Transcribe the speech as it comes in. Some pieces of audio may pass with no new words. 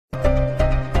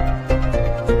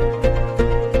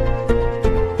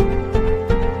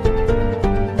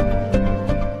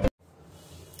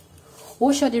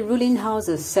Oshodi ruling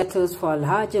houses settles for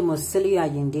Alhaji Musili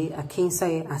Ayinde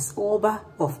Akinsaye as Oba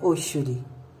of Oshodi.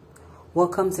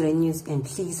 Welcome to the news and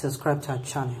please subscribe to our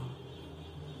channel.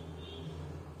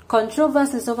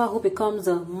 Controversies over who becomes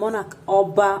the monarch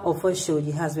Oba of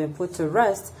Oshodi has been put to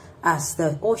rest as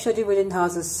the Oshodi ruling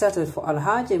houses settled for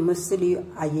Alhaji Musili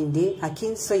Ayinde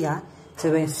Akinsaye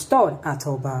to be installed at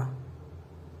Oba.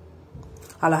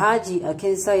 Alhaji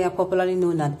Akinsaye, popularly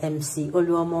known as MC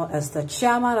Oluomo, is the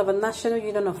chairman of the National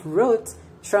Union of Road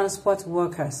Transport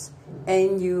Workers,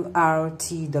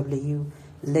 NURTW,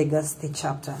 Lagos State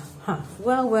Chapter.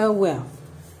 Well.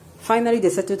 Finally, they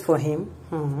settled for him.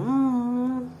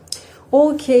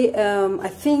 Okay, I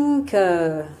think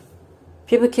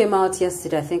people came out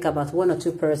yesterday, I think about 1 or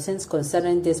 2 persons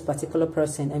concerning this particular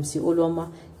person, MC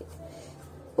Oluomo.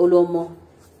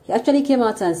 He actually came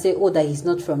out and said, oh, that he's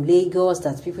not from Lagos,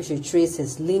 that people should trace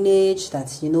his lineage,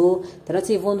 that, you know, they're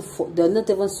not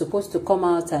even supposed to come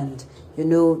out and, you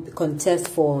know, contest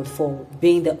for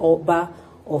being the Oba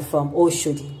of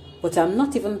Oshodi. But I'm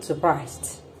not even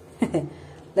surprised.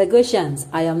 Lagosians,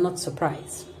 I am not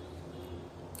surprised.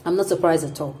 I'm not surprised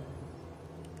at all.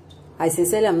 I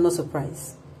sincerely am not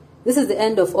surprised. This is the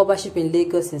end of Obaship in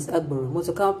Lagos since Agboro.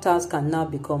 Motokamp towns can now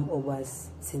become Obas,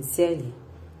 sincerely.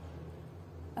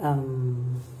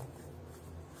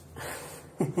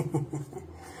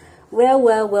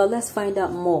 Well, let's find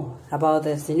out more about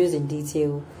this, the news in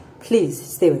detail. Please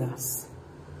stay with us.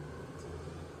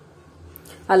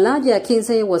 Alhaji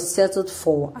Akinsaye was settled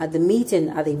for at the meeting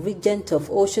at the Regent of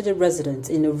Oshodi residence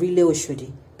in Orile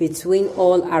Oshodi between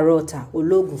all Arota,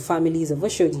 Ologu families of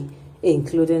Oshodi,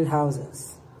 including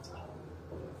houses.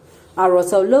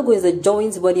 Arota Ologu is a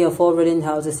joint body of all ruling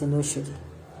houses in Oshodi.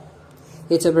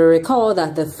 It will be recalled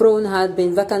that the throne had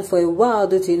been vacant for a while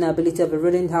due to inability of the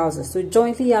ruling houses to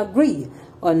jointly agree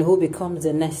on who becomes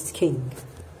the next king.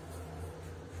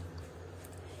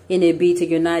 In a bid to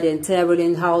unite the entire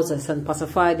ruling houses and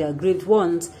pacify the aggrieved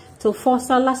ones to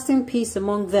foster lasting peace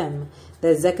among them,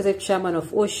 the executive chairman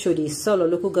of Oshodi Solo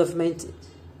local government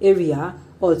area,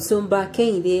 Otumba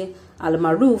Kehinde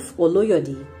Almaroof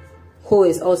Oloyodi, who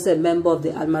is also a member of the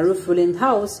Almaroof ruling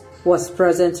house, was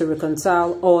present to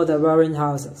reconcile all the warring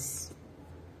houses.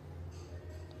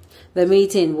 The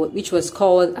meeting, which was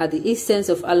called at the instance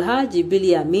of Alhaji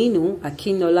Bili Aminu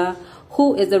Akinola,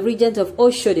 who is the regent of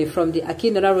Oshodi from the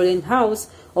Akinola ruling house,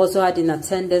 also had in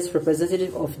attendance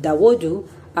representative of Dawodu,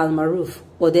 Almaroof,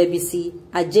 Odebisi,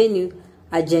 Ajenu,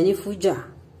 Ajenifuja,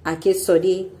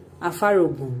 Akesode,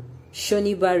 Afarogun,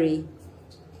 Shonibari,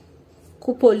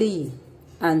 Kupoli,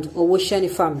 and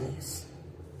Owoshani families.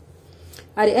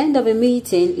 At the end of the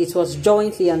meeting, it was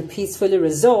jointly and peacefully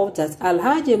resolved that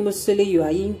Alhaji Musili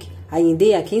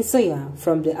Ayinde Akinsaye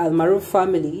from the Almaroof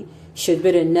family should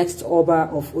be the next Oba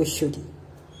of Oshodi.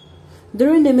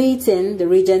 During the meeting, the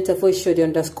regent of Oshodi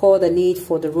underscored the need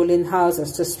for the ruling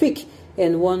houses to speak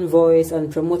in one voice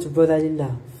and promote brotherly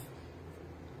love.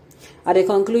 At the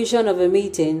conclusion of the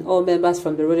meeting, all members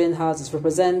from the ruling houses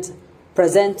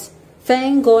present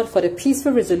thanked God for the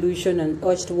peaceful resolution and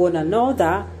urged one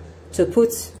another to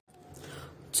put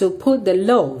the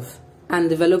love and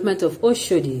development of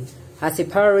Oshodi as a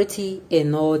priority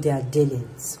in all their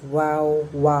dealings.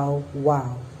 Wow.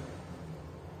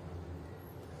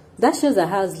 That shows that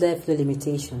has left no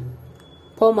limitation.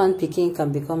 Poor man Peking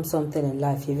can become something in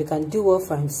life if he can do well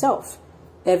for himself.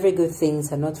 Every good things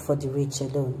are not for the rich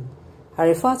alone. I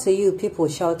refer to you people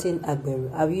shouting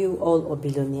Agberu. Are you all a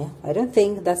billionaire? I don't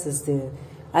think that is the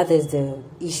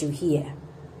issue here.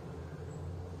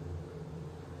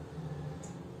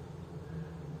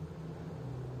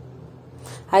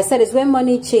 I said it's when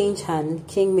money change hand,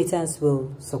 King Mittens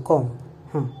will succumb.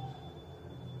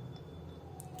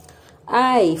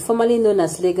 I, formerly known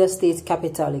as Lagos State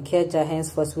Capital, Ikeja,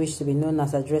 henceforth wish to be known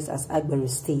as addressed as Agbero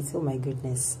State. Oh my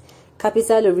goodness.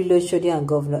 Capital Orile Oshodi and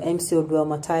Governor MC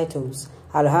Oluomo titles,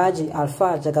 Alhaji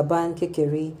Alfa Jagaban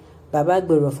Kekere, Baba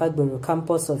Agbero of Agbero,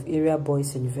 campus of Area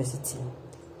Boys University.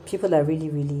 People are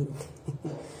really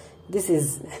this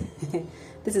is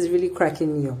really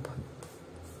cracking me up.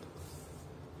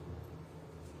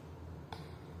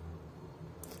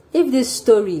 If this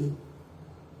story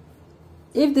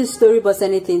was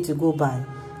anything to go by,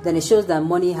 then it shows that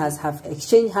money have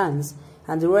exchanged hands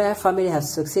and the royal family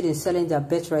has succeeded in selling their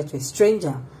birthright to a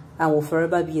stranger and will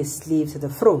forever be a slave to the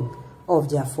throne of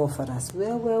their forefathers.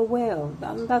 Well,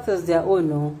 that is their own,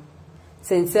 no?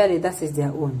 Sincerely, that is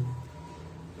their own.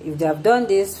 If they have done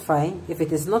this, fine. If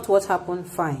it is not what happened,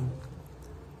 fine.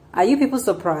 Are you people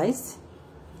surprised?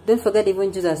 Don't forget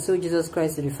even Judas sold Jesus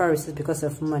Christ to the Pharisees because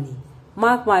of money.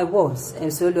 Mark my words,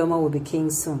 MC Oluomo will be king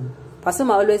soon.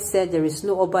 Pasuma always said there is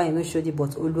no Oba in Oshodi,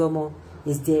 but Oluomo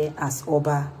is there as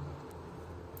Oba.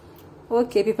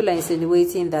 Okay, people are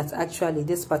insinuating that actually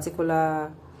this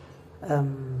particular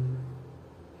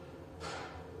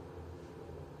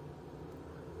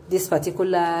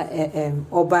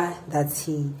Oba, that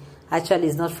he actually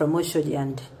is not from Oshodi,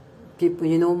 and people,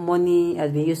 you know, money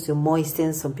has been used to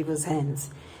moisten some people's hands.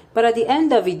 But at the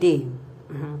end of the day,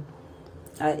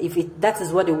 if that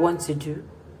is what they want to do,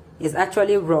 it's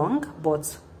actually wrong.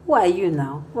 But who are you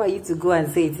now? Who are you to go and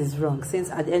say it is wrong? Since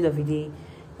at the end of the day,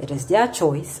 it is their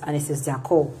choice and it is their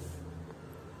call.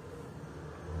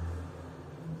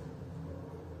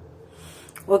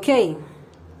 Okay.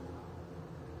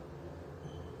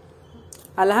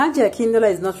 Alhaji Akintola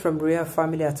is not from royal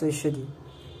family at Oshodi.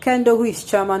 Kendo, who is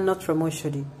chairman, not from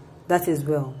Oshodi. That is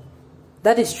well.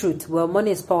 That is truth. Well,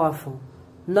 money is powerful.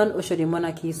 Non-Oshodi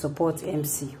monarchy support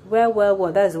MC.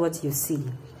 Well, that is what you see.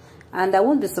 And I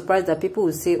won't be surprised that people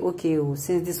will say, okay, well,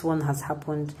 since this one has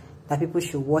happened, that people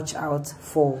should watch out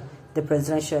for the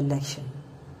presidential election.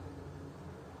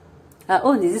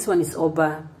 Only this one is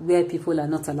Oba, where people are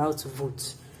not allowed to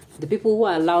vote. The people who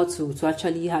are allowed to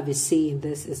actually have a say in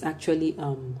this is actually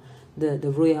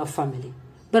the royal family.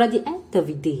 But at the end of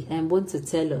the day, I want to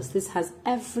tell us, this has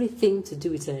everything to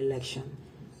do with an election.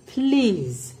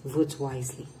 Please vote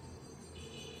wisely.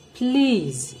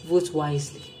 Please vote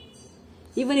wisely.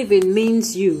 Even if it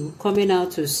means you coming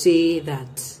out to say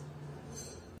that,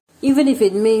 even if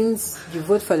it means you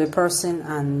vote for the person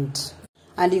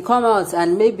and you come out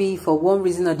and maybe for one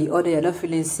reason or the other you're not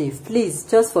feeling safe, please,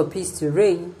 just for peace to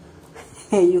reign,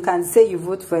 you can say you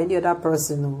vote for any other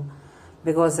person.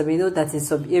 Because we know that in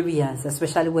some areas,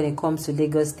 especially when it comes to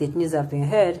Lagos State, news have been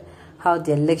heard how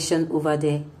the election over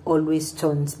there always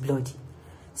turns bloody.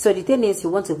 So the thing is, you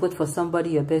want to vote for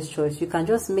somebody, your best choice, you can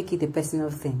just make it a personal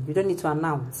thing. You don't need to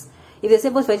announce. If they say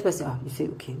vote for each person, you say,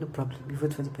 okay, no problem, you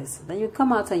vote for the person. Then you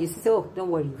come out and you say, oh, don't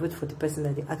worry, you vote for the person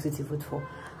that they asked you to vote for.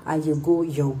 And you go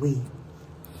your way.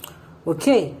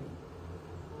 Okay.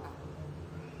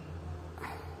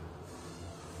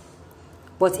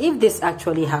 But if this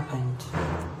actually happened,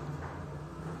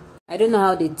 I don't know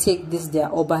how they take this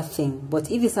their Oba thing,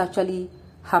 but if this actually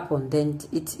happened, then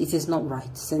it is not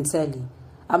right, sincerely.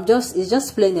 It's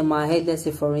just playing in my head. Let's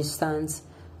say, for instance,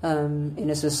 in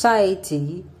a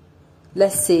society,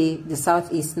 let's say the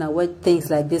Southeast now, where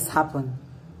things like this happen,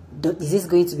 is this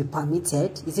going to be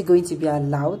permitted? Is it going to be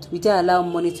allowed? Will they allow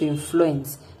money to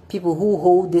influence people who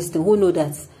hold this thing, who know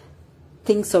that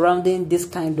things surrounding this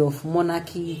kind of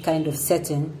monarchy kind of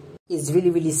setting is really,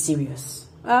 really serious?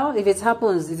 Well, if it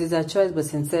happens, it is a choice, but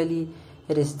sincerely,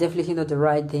 it is definitely not the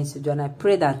right thing to do. And I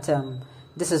pray that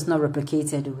this is not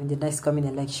replicated in the next coming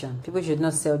election. People should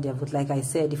not sell their vote. Like I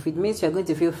said, if it means you are going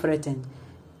to feel threatened,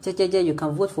 you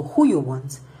can vote for who you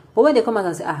want. But when they come out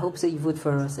and say, I hope so you vote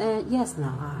for us. Yes,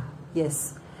 now.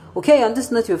 Yes. Okay, on this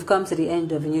note, we've come to the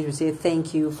end of the news. We say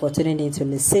thank you for tuning in to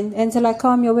listen. Until I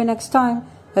come your way next time,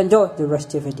 enjoy the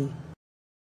rest of the day.